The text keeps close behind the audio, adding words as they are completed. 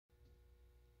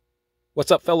What's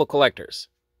up, fellow collectors?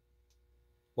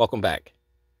 Welcome back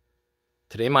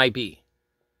to the M.I.B.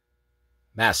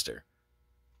 Master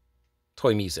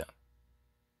Toy Museum.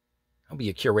 I'll be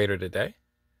your curator today.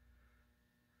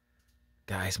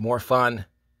 Guys, more fun,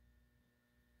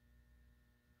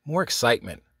 more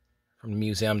excitement from the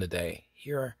museum today.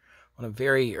 Here on a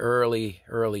very early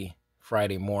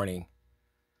Friday morning,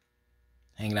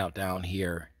 hanging out down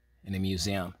here in the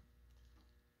museum.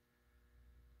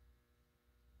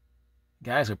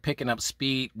 Guys, we're picking up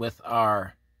speed with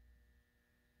our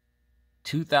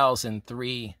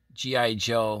 2003 G.I.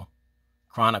 Joe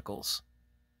Chronicles,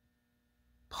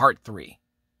 Part 3.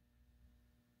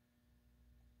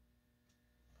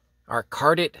 Our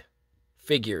carded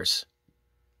figures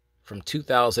from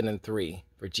 2003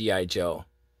 for G.I. Joe.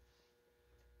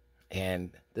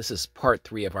 And this is Part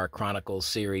 3 of our Chronicles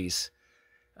series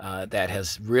that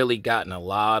has really gotten a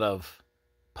lot of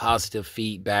positive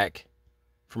feedback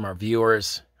from our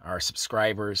viewers, our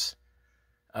subscribers.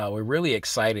 We're really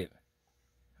excited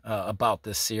about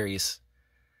this series.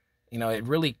 You know, it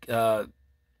really,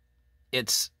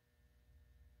 it's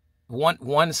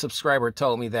one subscriber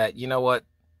told me that, you know what,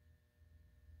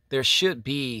 there should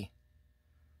be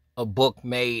a book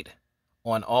made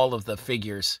on all of the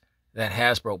figures that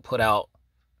Hasbro put out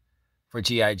for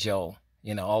G.I. Joe,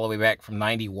 you know, all the way back from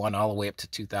 91 all the way up to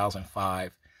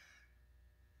 2005.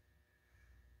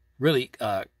 Really,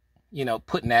 you know,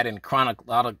 putting that in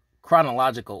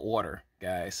chronological order,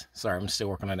 guys. Sorry, I'm still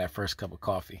working on that first cup of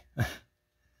coffee.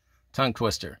 Tongue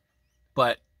twister.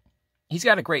 But he's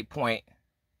got a great point.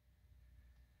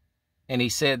 And he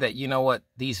said that, you know what,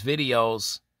 these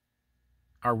videos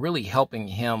are really helping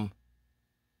him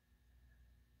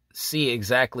see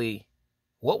exactly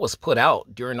what was put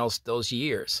out during those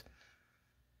years.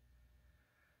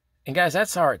 And guys,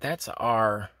 that's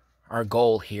our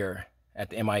goal here at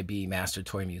the M.I.B. Master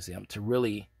Toy Museum, to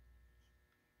really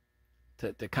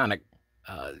to kind of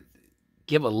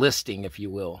give a listing, if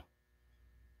you will,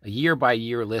 a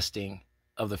year-by-year listing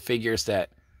of the figures that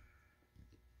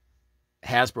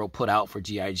Hasbro put out for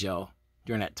G.I. Joe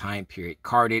during that time period.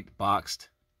 Carded, boxed,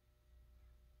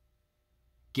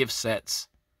 gift sets,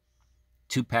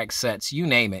 2-pack sets, you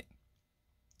name it.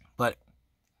 But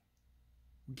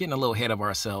we're getting a little ahead of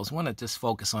ourselves. We want to just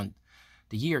focus on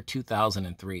the year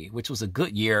 2003, which was a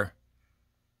good year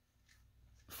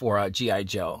for G.I.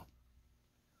 Joe.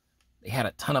 They had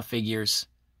a ton of figures.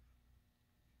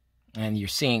 And you're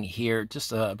seeing here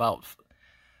just about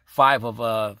 5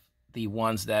 of the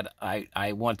ones that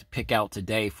I want to pick out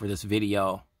today for this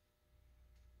video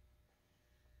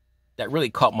that really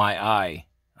caught my eye.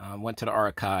 Went to the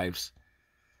archives,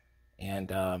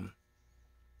 and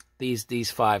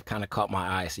these 5 kind of caught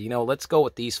my eye. So, you know, let's go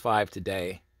with these 5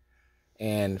 today.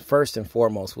 And first and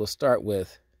foremost, we'll start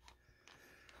with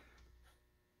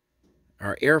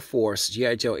our Air Force,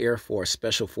 G.I. Joe Air Force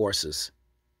Special Forces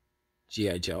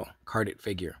G.I. Joe carded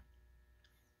figure.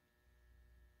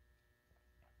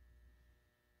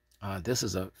 This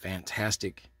is a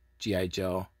fantastic G.I.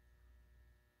 Joe.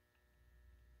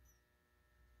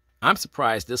 I'm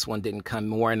surprised this one didn't come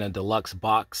more in a deluxe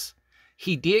box.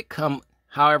 He did come,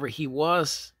 however, he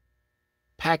was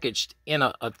packaged in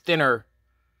a thinner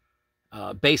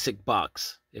basic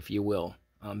box, if you will.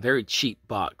 Very cheap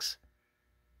box.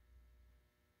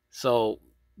 So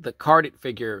the carded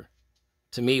figure,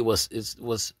 to me, was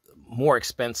more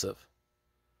expensive.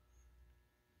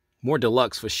 More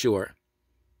deluxe for sure.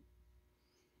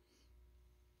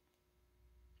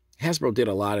 Hasbro did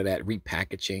a lot of that,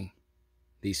 repackaging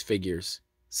these figures.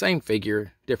 Same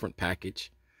figure, different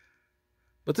package.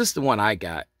 But this is the one I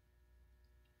got.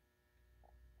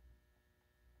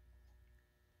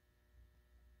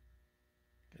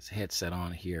 There's a headset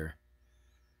on here.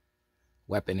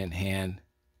 Weapon in hand.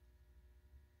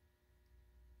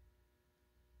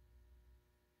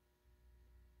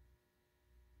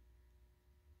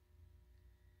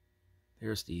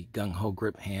 There's the gung-ho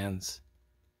grip hands.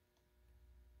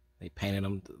 They painted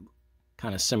them to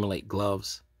kind of simulate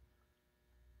gloves.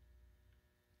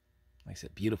 Like I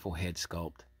said, beautiful head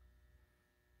sculpt.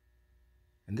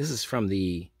 And this is from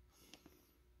the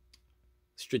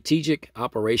Strategic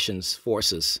Operations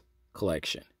Forces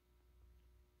collection.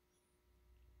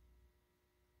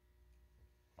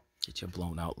 Get your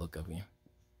blown out look of you.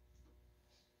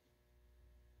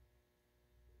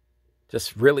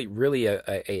 Just really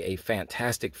a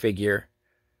fantastic figure.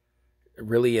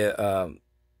 Really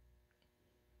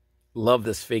love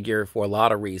this figure for a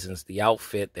lot of reasons. The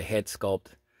outfit, the head sculpt,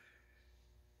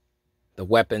 the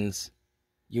weapons,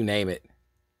 you name it.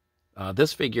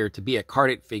 This figure, to be a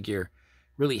carded figure,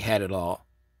 really had it all.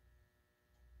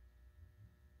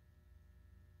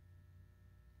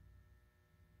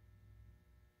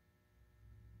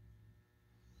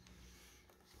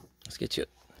 Let's get you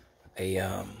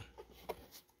a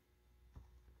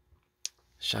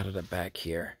shot of the back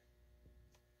here.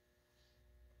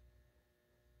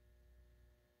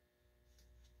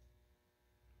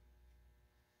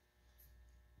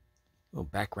 Little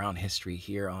background history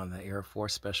here on the Air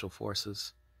Force Special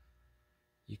Forces.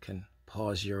 You can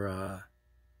pause your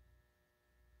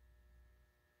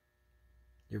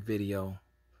video.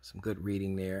 Some good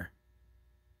reading there.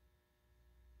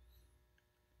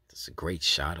 This is a great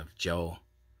shot of Joe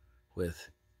with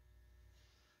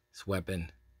his weapon.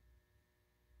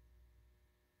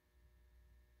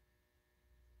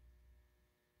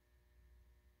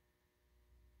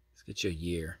 Let's get you a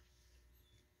year.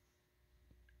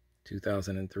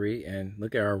 2003, and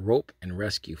look at our rope and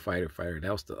rescue fighter. That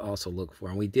was to also look for,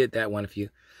 and we did that one. If you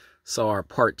saw our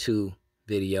part 2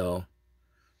 video,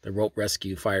 the rope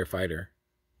rescue firefighter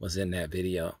was in that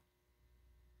video.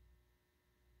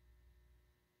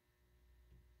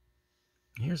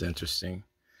 Here's interesting.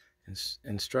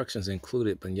 Instructions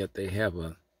included, but yet they have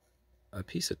a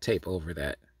piece of tape over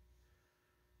that.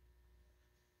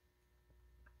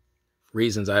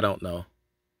 Reasons I don't know.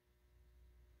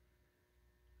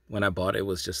 When I bought it, it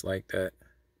was just like that.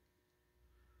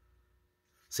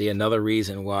 See, another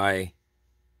reason why,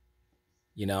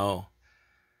 you know,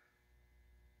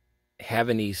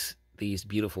 having these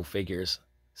beautiful figures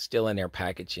still in their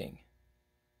packaging,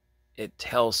 it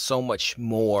tells so much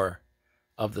more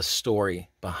of the story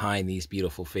behind these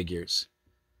beautiful figures.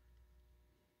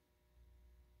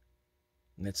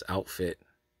 And its outfit,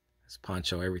 its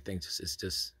poncho, everything, it's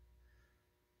just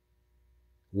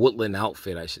woodland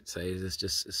outfit, I should say.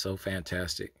 It's so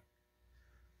fantastic.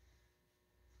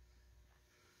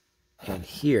 And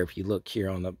here, if you look here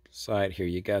on the side here,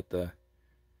 you got the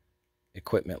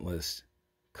equipment list.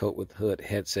 Coat with hood,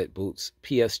 headset, boots,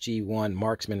 PSG-1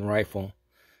 marksman rifle,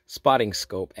 spotting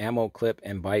scope, ammo clip,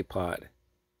 and bipod.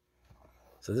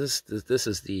 So this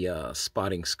is the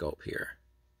spotting scope here.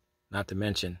 Not to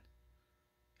mention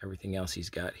everything else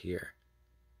he's got here.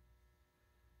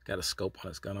 Got a scope on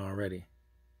his gun already.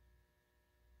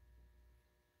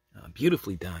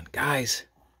 Beautifully done. Guys,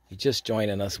 you're just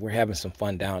joining us. We're having some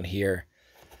fun down here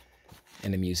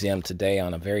in the museum today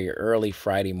on a very early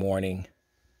Friday morning.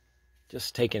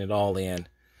 Just taking it all in.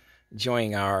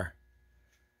 Enjoying our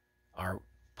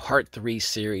part 3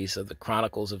 series of the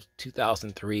Chronicles of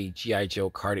 2003 G.I. Joe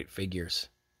carded figures.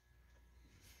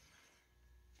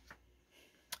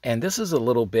 And this is a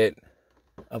little bit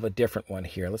of a different one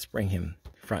here. Let's bring him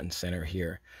front and center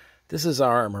here. This is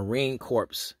our Marine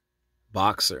Corps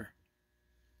boxer.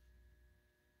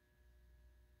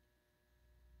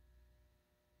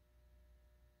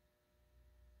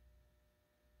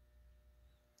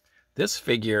 This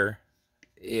figure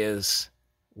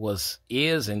was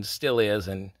and still is,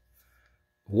 and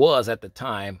was at the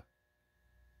time,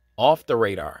 off the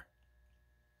radar.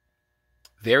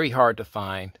 Very hard to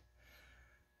find.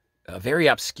 A very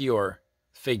obscure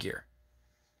figure.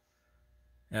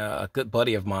 A good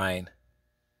buddy of mine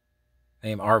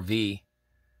named RV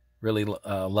really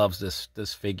loves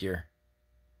this figure.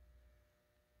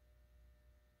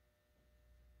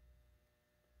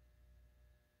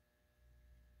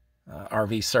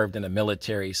 RV served in the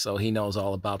military, so he knows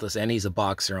all about this, and he's a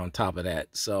boxer on top of that.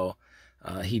 So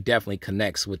he definitely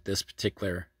connects with this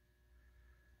particular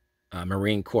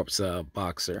Marine Corps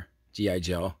boxer, G.I.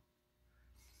 Joe.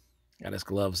 Got his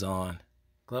gloves on.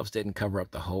 Gloves didn't cover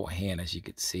up the whole hand, as you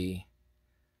could see.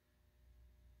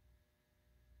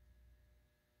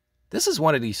 This is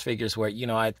one of these figures where, you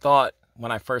know, I thought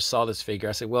when I first saw this figure,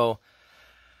 I said, well,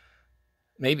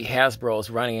 maybe Hasbro is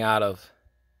running out of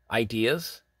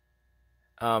ideas.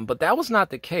 But that was not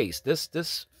the case.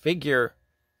 This figure,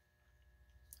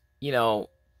 you know,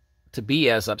 to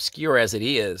be as obscure as it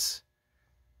is,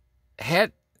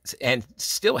 had and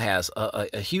still has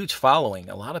a huge following.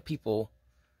 A lot of people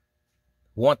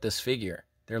want this figure.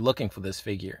 They're looking for this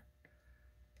figure.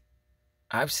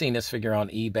 I've seen this figure on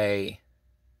eBay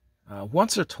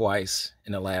once or twice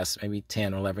in the last maybe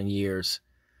 10 or 11 years.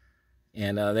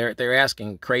 And they're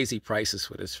asking crazy prices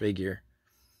for this figure.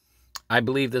 I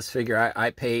believe this figure,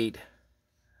 I paid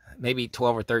maybe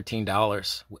 $12 or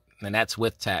 $13, and that's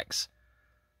with tax.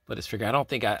 But this figure, I don't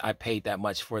think I paid that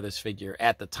much for this figure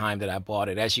at the time that I bought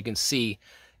it. As you can see,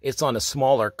 it's on a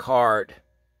smaller card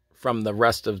from the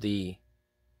rest of the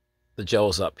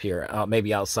Joes up here,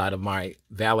 maybe outside of my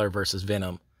Valor versus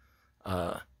Venom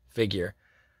figure.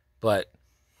 But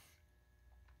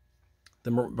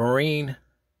the Marine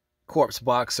Corps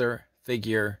boxer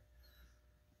figure,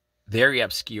 very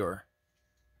obscure.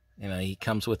 You know, he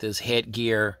comes with his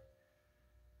headgear,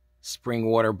 spring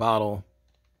water bottle,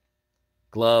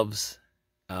 gloves,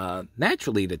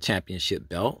 naturally the championship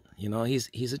belt. You know,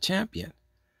 he's a champion.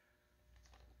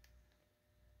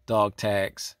 Dog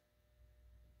tags.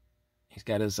 He's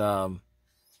got his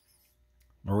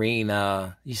Marine,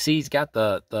 you see he's got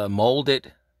the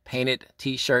molded, painted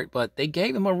t-shirt, but they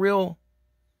gave him a real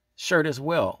shirt as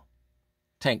well.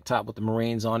 Tank top with the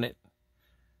Marines on it.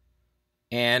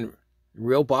 And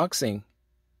real boxing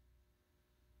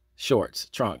shorts,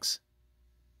 trunks.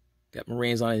 Got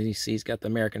Marines on it. You see he's got the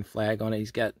American flag on it.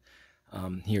 He's got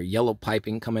here yellow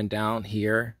piping coming down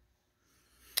here.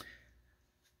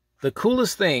 The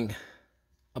coolest thing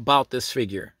about this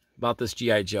figure, about this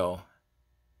G.I. Joe,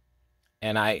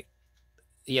 and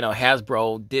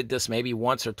Hasbro did this maybe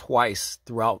once or twice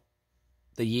throughout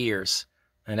the years,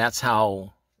 and that's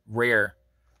how rare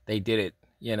they did it,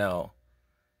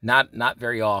 not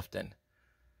very often.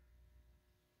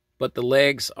 But the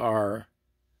legs are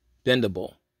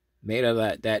bendable, made of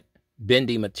that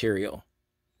bendy material.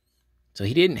 So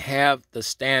he didn't have the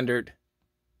standard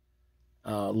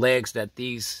legs that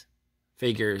these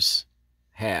figures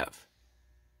have.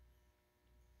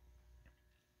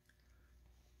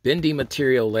 Bendy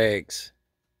material legs.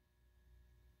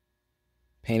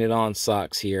 Painted on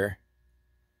socks here.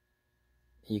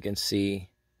 You can see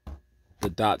the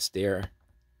dots there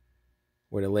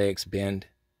where the legs bend.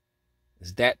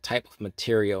 It's that type of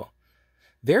material.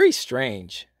 Very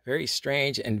strange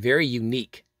and very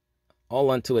unique,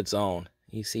 all unto its own.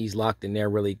 You see he's locked in there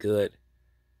really good.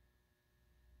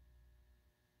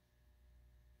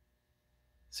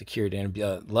 Secured in.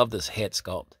 Love this head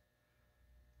sculpt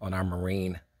on our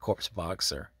Marine corpse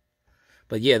boxer.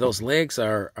 But yeah, those legs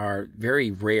are very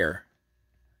rare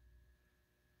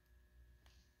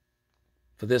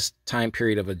for this time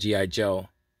period of a G.I. Joe.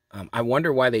 I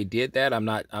wonder why they did that. I'm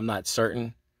not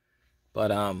certain, but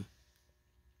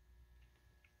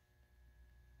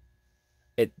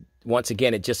once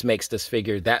again it just makes this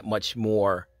figure that much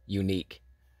more unique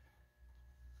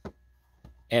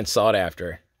and sought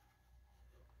after.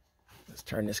 Let's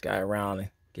turn this guy around and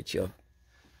get you a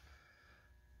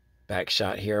back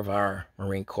shot here of our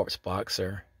Marine Corps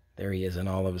boxer. There he is in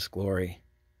all of his glory.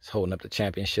 He's holding up the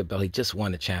championship belt. He just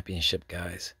won the championship,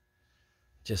 guys.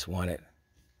 Just won it.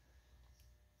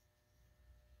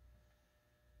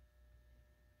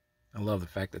 I love the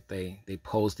fact that they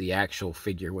posed the actual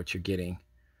figure, what you're getting.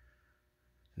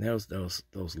 And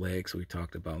those legs we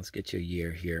talked about. Let's get you a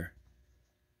year here.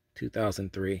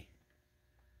 2003.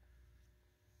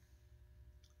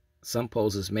 Some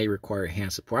poses may require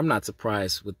hand support. I'm not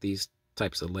surprised with these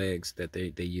types of legs that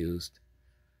they used.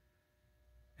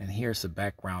 And here's the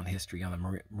background history on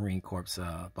the Marine Corps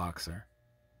boxer.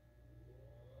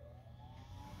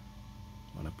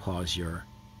 I'm going to pause your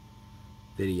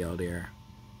video there.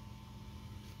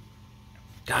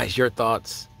 Guys, your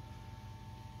thoughts,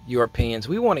 your opinions.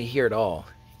 We want to hear it all.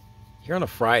 Here on a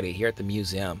Friday, here at the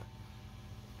museum,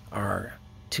 our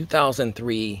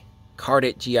 2003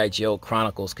 Carded G.I. Joe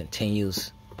Chronicles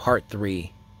continues, part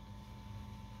 3.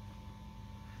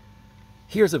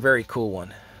 Here's a very cool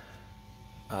one.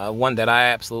 One that I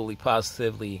absolutely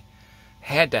positively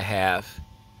had to have.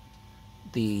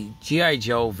 The G.I.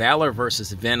 Joe Valor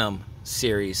vs. Venom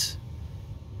series.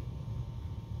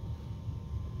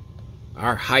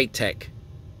 Our high-tech.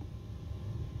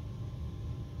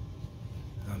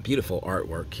 Beautiful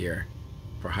artwork here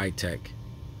for high-tech.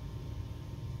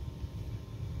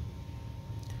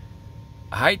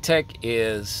 High-tech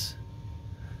is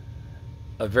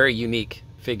a very unique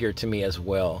figure to me as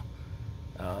well.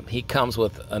 He comes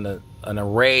with an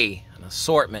array, an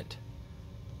assortment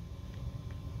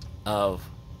of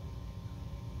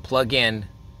plug-in,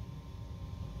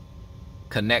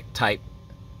 connect type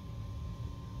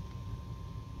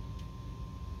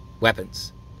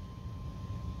weapons.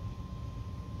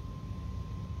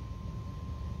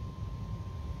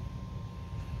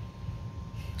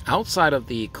 Outside of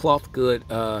the cloth good,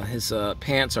 his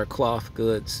pants are cloth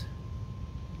goods.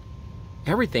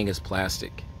 Everything is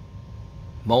plastic,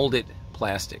 molded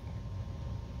plastic.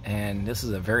 And this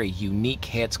is a very unique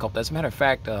head sculpt. As a matter of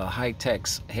fact,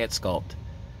 High-Tech's head sculpt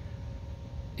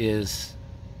is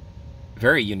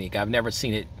very unique. I've never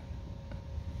seen it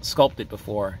sculpted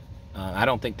before. I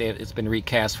don't think it's been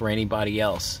recast for anybody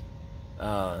else,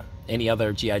 any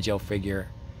other G.I. Joe figure.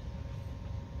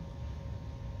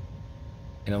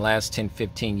 In the last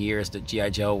 10-15 years that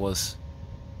G.I. Joe was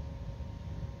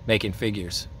making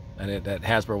figures, that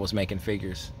Hasbro was making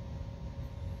figures.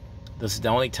 This is the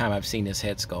only time I've seen this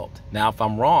head sculpt. Now, if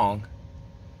I'm wrong,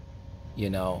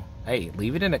 hey,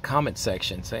 leave it in the comment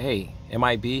section. Say, hey,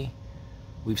 M.I.B,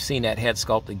 we've seen that head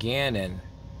sculpt again, and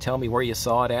tell me where you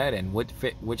saw it at and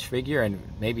which figure, and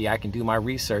maybe I can do my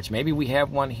research. Maybe we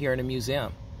have one here in the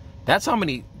museum. That's how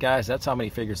many, guys, that's how many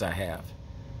figures I have.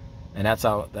 And that's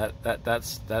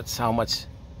how much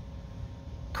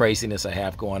craziness I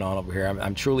have going on over here.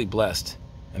 I'm truly blessed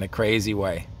in a crazy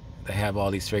way to have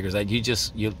all these figures. Like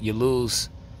you lose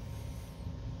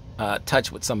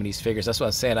touch with some of these figures. That's what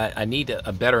I'm saying. I need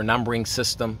a better numbering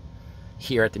system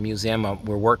here at the museum.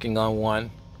 We're working on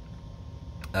one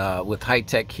with high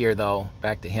tech here, though.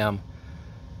 Back to him.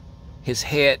 His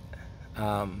head,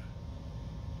 comm,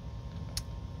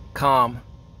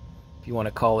 if you want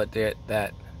to call it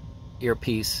that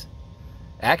earpiece,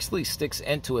 actually sticks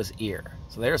into his ear.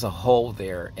 So there's a hole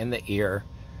there in the ear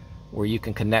where you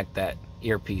can connect that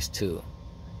earpiece to.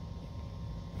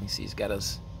 You see he's got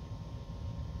his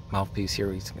mouthpiece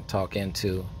here he can talk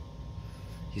into.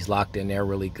 He's locked in there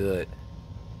really good.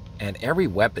 And every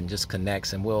weapon just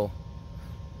connects, and we'll,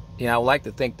 you know, I would like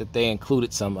to think that they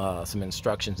included some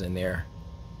instructions in there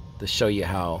to show you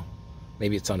how.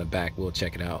 Maybe it's on the back. We'll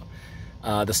check it out.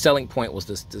 The selling point was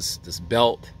this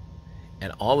belt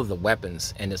and all of the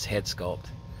weapons and this head sculpt.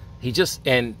 He just,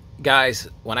 and guys,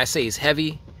 when I say he's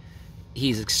heavy,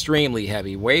 he's extremely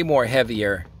heavy, way more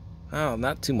heavier. Oh,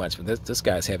 not too much, but this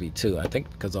guy's heavy too. I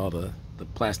think because all the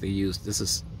plastic used, this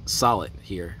is solid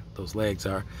here. Those legs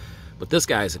are, but this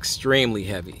guy is extremely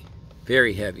heavy,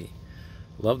 very heavy.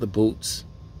 Love the boots.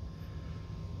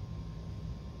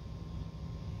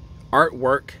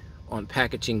 Artwork on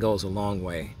packaging goes a long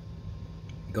way.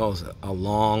 Goes a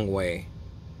long way.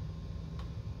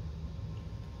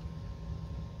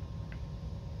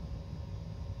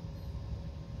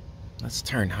 Let's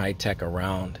turn high tech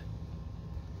around.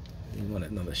 You want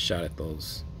another shot at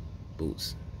those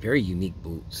boots. Very unique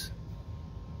boots.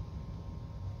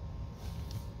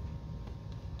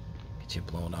 Get your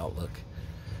blown out look.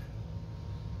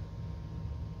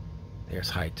 There's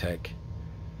high tech.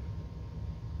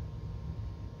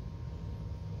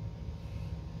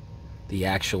 The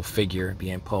actual figure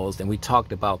being posed. And we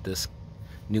talked about this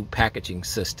new packaging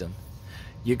system.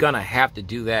 You're gonna have to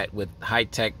do that with high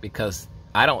tech, because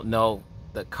I don't know,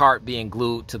 the card being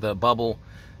glued to the bubble,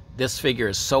 this figure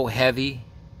is so heavy,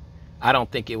 I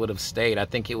don't think it would have stayed. I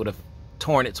think it would have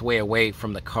torn its way away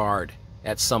from the card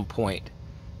at some point,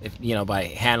 if, you know, by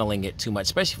handling it too much,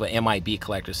 especially for M.I.B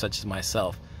collectors such as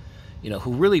myself, you know,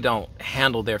 who really don't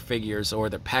handle their figures or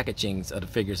the packagings of the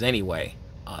figures anyway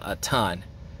a ton.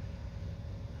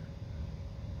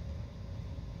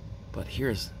 But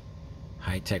here's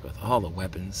high tech with all the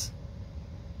weapons.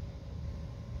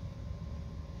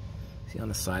 See on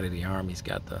the side of the arm, he's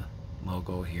got the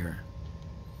logo here.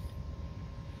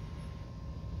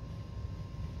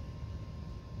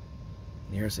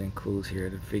 Here's the includes here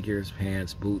the figures,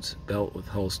 pants, boots, belt with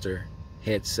holster,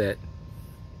 headset,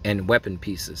 and weapon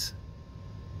pieces.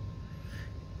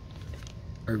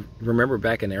 Remember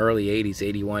back in the early 80s,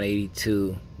 81,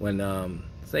 82, when,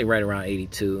 say right around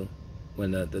 82,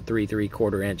 when the 3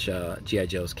 3/4 inch G.I.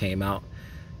 Joes came out,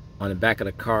 on the back of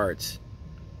the cards,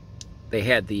 they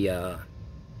had the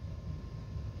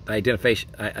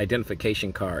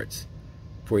identification cards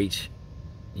for each,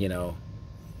 you know,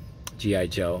 G.I.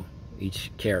 Joe,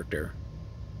 each character.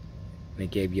 They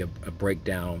gave you a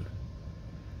breakdown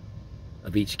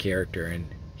of each character, and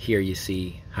here you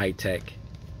see high tech,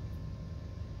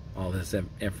 all this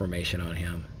information on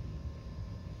him.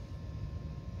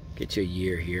 Get your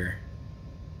year here,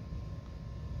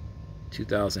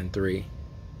 2003.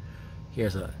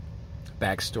 Here's a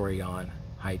backstory on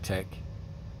high tech.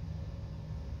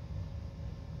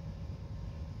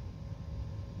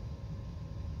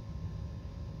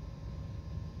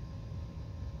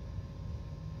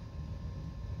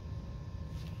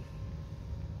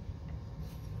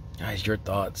 Guys, your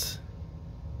thoughts,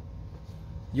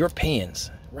 your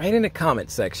opinions, right in the comment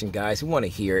section, guys. We want to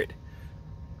hear it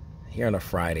here on a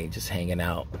Friday, just hanging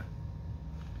out.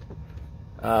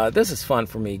 This is fun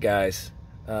for me, guys,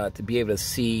 to be able to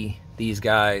see these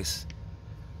guys.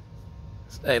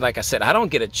 Like I said, I don't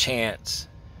get a chance,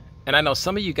 and I know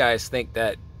some of you guys think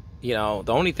that, you know,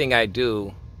 the only thing I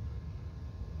do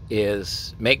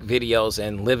is make videos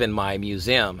and live in my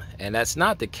museum, and that's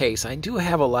not the case. I do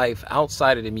have a life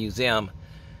outside of the museum,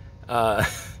 a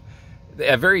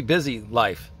very busy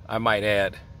life, I might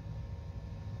add,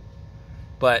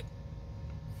 but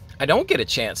I don't get a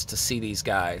chance to see these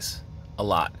guys a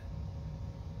lot.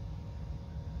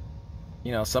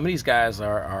 You know, some of these guys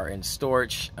are in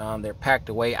storage, they're packed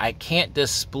away. I can't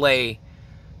display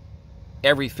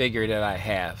every figure that I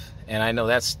have, and I know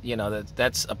that's, you know,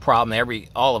 that's a problem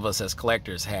all of us as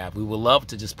collectors have. We would love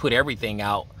to just put everything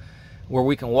out where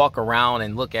we can walk around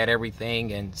and look at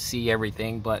everything and see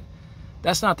everything, but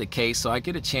that's not the case. So I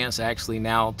get a chance actually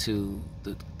now to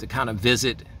kind of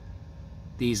visit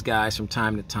these guys from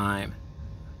time to time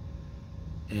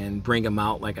and bring them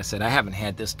out. Like I said, I haven't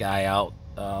had this guy out,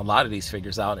 a lot of these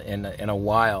figures out in a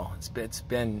while. It's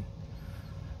been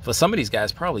for some of these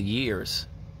guys probably years.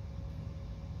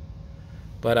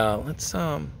 But let's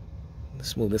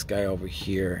move this guy over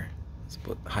here. Let's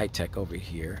put High Tech over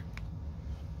here.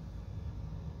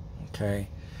 Okay.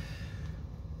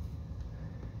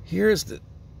 Here's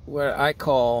what I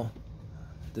call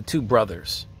the two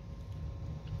brothers.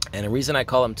 And the reason I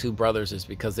call them two brothers is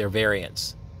because they're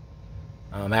variants.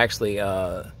 Actually,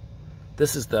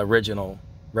 this is the original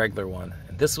regular one,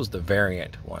 and this was the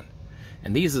variant one.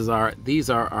 And these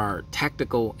are our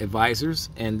tactical advisors,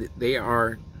 and they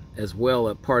are as well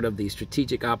a part of the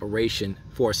Strategic Operation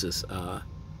Forces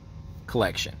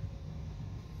collection,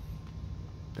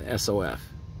 the SOF.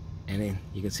 And then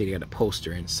you can see they got a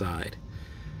poster inside.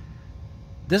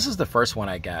 This is the first one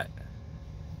I got,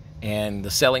 and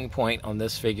the selling point on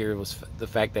this figure was the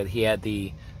fact that he had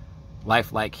the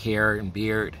lifelike hair and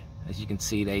beard. As you can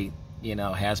see, they,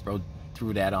 Hasbro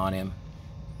threw that on him.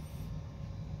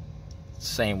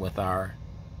 Same with our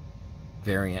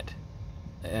variant.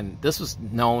 And this was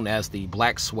known as the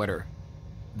black sweater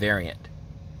variant.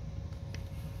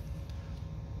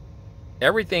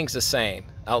 Everything's the same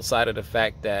outside of the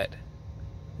fact that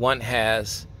one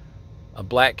has a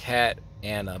black hat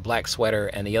and a black sweater,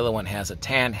 and the other one has a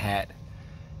tan hat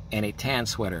and a tan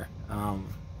sweater.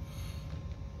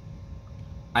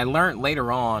 I learned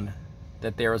later on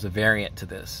that there was a variant to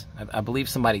this. I believe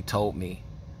somebody told me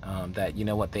that,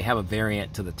 they have a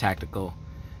variant to the tactical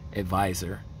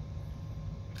advisor.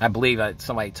 I believe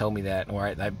somebody told me that, or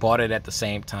I bought it at the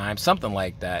same time, something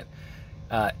like that.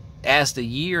 As the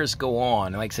years go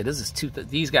on, like I said,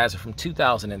 these guys are from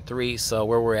 2003, so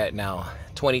where we're at now,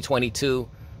 2022,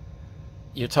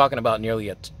 you're talking about nearly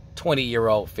a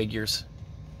 20-year-old figures.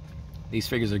 These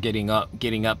figures are getting up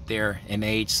there in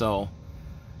age, so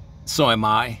am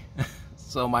I.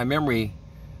 So my memory,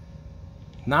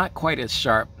 not quite as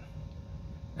sharp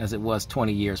as it was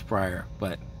 20 years prior,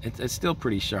 but it's still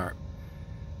pretty sharp.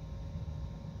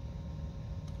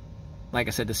 Like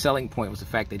I said, the selling point was the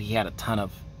fact that he had a ton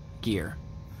of gear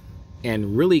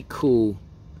and really cool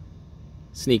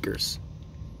sneakers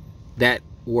that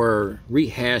were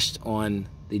rehashed on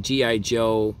the G.I.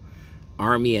 Joe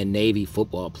Army and Navy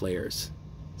football players.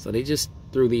 So they just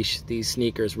threw these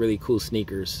sneakers, really cool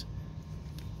sneakers,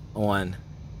 on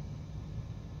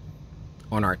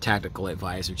our tactical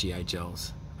advisor G.I.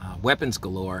 Joes. Weapons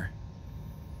galore.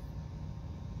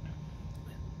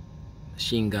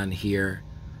 Machine gun here.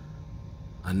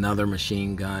 Another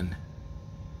machine gun.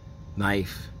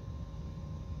 Knife.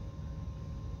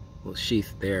 Little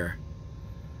sheath there.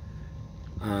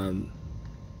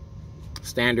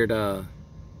 Standard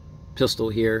pistol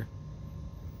here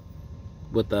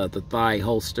with the thigh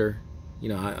holster.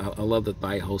 I love the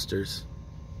thigh holsters.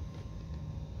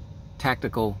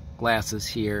 Tactical glasses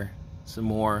here. Some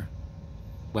more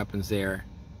weapons there.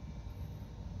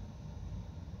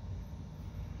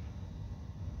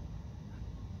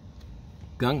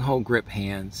 Gung-ho grip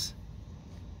hands.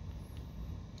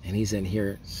 And he's in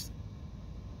here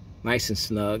nice and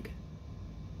snug.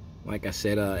 Like I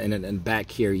said, and back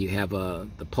here you have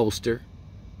the poster.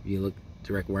 If you look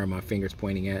directly where my finger's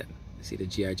pointing at, you see the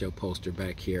G.I. Joe poster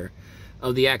back here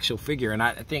of the actual figure. And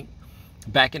I think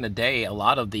back in the day, a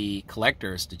lot of the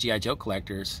collectors, the G.I. Joe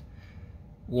collectors,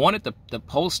 wanted the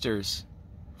posters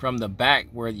from the back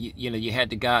where you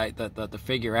had the guy, the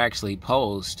figure actually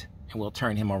posed, and we'll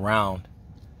turn him around.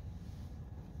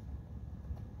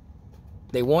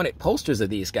 They wanted posters of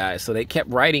these guys, so they kept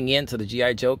writing into the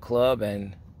G.I. Joe Club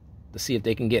and to see if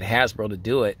they can get Hasbro to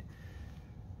do it.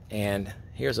 And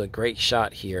here's a great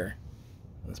shot here.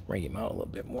 Let's bring him out a little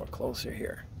bit more closer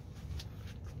here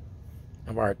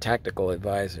of our tactical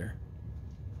advisor.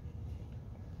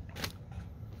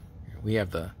 We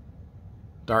have the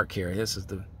dark hair. This is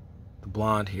the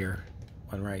blonde hair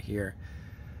one right here.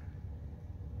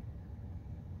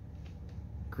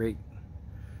 Great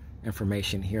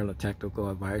information here on the tactical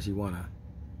advisor. You want to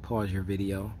pause your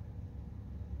video,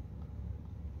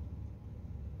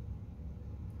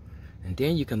 and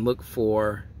then you can look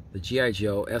for the G.I.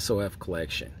 Joe SOF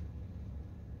collection.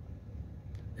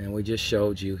 And we just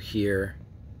showed you here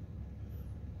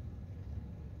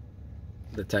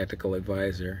the tactical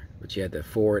advisor, but you had the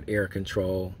forward air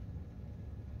control,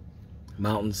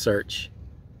 mountain search,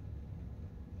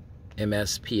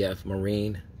 MSPF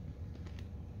Marine.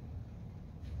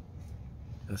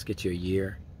 Let's get you a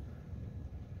year,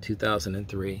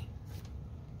 2003.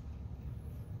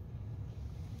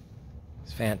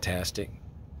 Fantastic.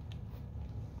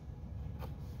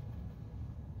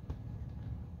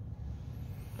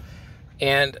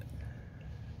 And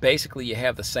basically you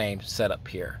have the same setup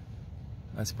here.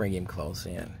 Let's bring him close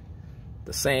in.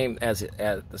 The same as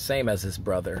his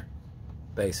brother.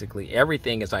 Basically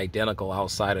everything is identical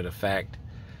outside of the fact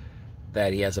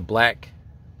that he has a black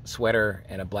sweater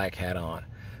and a black hat on.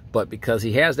 But because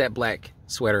he has that black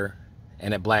sweater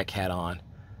and a black hat on,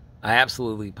 I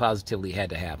absolutely positively had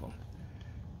to have him.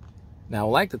 Now I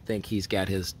like to think he's got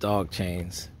his dog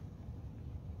tags,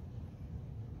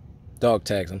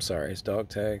 I'm sorry, his dog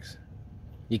tags.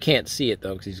 You can't see it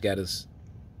though because he's got his,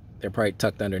 they're probably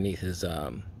tucked underneath his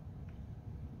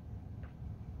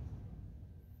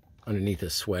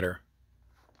sweater.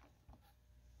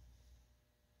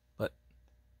 But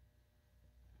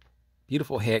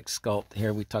beautiful head sculpt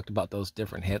here. We talked about those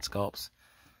different head sculpts,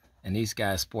 and these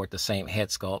guys sport the same head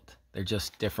sculpt. They're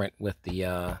just different with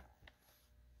the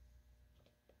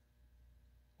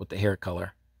hair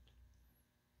color.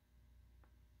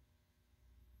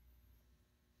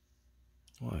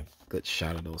 What a good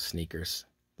shot of those sneakers.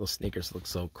 Those sneakers look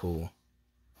so cool.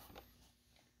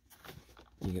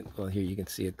 Well, here you can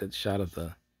see a good shot of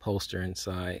the poster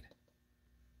inside.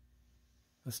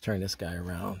 Let's turn this guy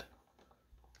around.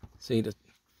 See,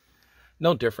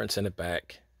 no difference in the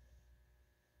back.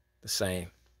 The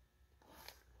same.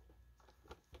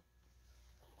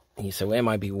 And you say, well,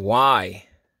 M.I.B, why?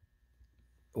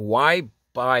 Why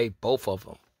buy both of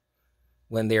them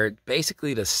when they're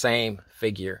basically the same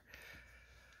figure?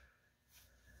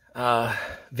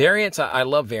 Variants, I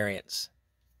love variants.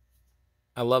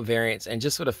 I love variants, and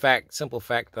just for the simple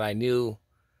fact that I knew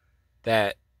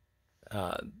that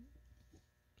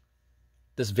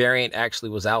this variant actually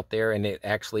was out there and it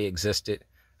actually existed,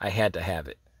 I had to have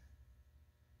it.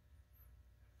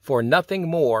 For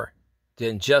nothing more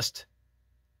than just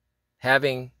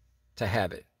having to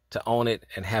have it, to own it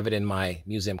and have it in my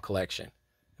museum collection,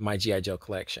 in my G.I. Joe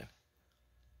collection.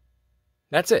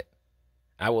 That's it.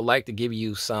 I would like to give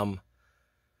you some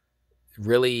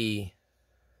really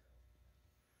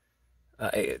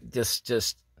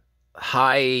just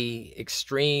high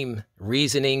extreme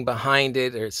reasoning behind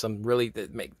it, or some really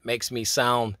that makes me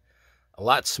sound a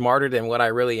lot smarter than what I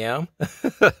really am.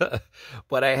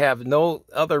 But I have no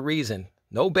other reason,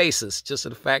 no basis, just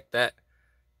the fact that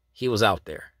he was out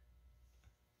there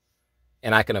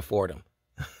and I can afford him.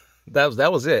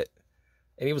 That was it.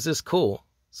 And he was just cool.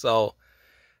 So,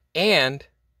 and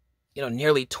you know,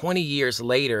 nearly 20 years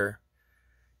later,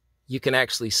 you can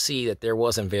actually see that there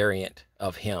was a variant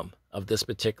of him, of this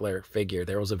particular figure.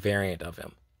 There was a variant of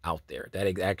him out there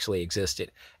that actually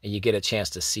existed, and you get a chance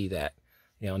to see that.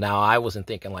 You know, now I wasn't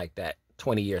thinking like that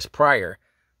 20 years prior,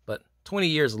 but 20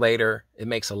 years later, it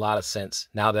makes a lot of sense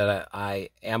now that I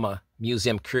am a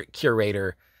museum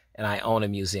curator and I own a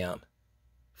museum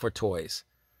for toys.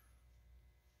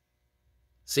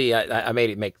 See, I made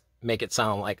it make it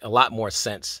sound like a lot more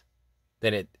sense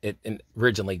than it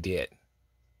originally did.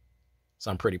 So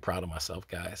I'm pretty proud of myself,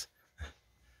 guys.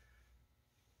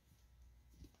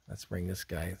 Let's bring this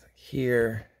guy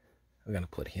here. We're going to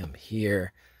put him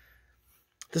here.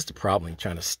 This is the problem,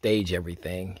 trying to stage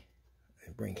everything.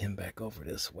 And bring him back over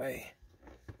this way.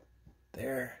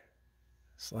 There.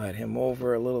 Slide him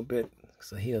over a little bit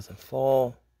so he doesn't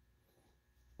fall.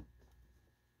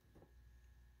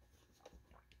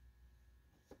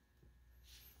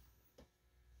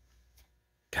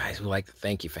 Guys, we'd like to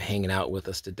thank you for hanging out with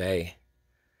us today.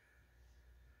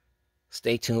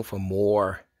 Stay tuned for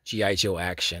more G.I. Joe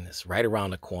action. It's right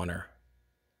around the corner.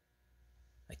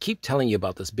 I keep telling you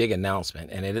about this big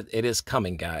announcement, and it is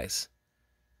coming, guys.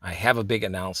 I have a big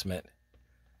announcement.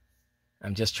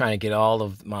 I'm just trying to get all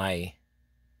of my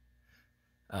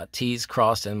T's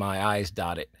crossed and my I's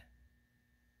dotted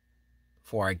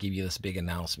before I give you this big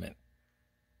announcement.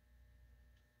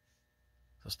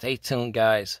 So stay tuned,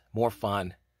 guys. More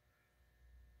fun.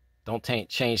 Don't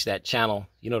change that channel.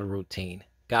 You know the routine.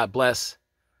 God bless.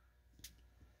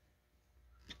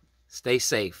 Stay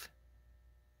safe.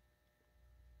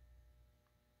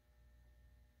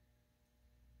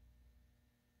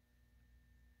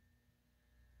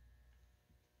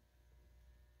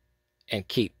 And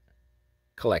keep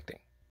collecting.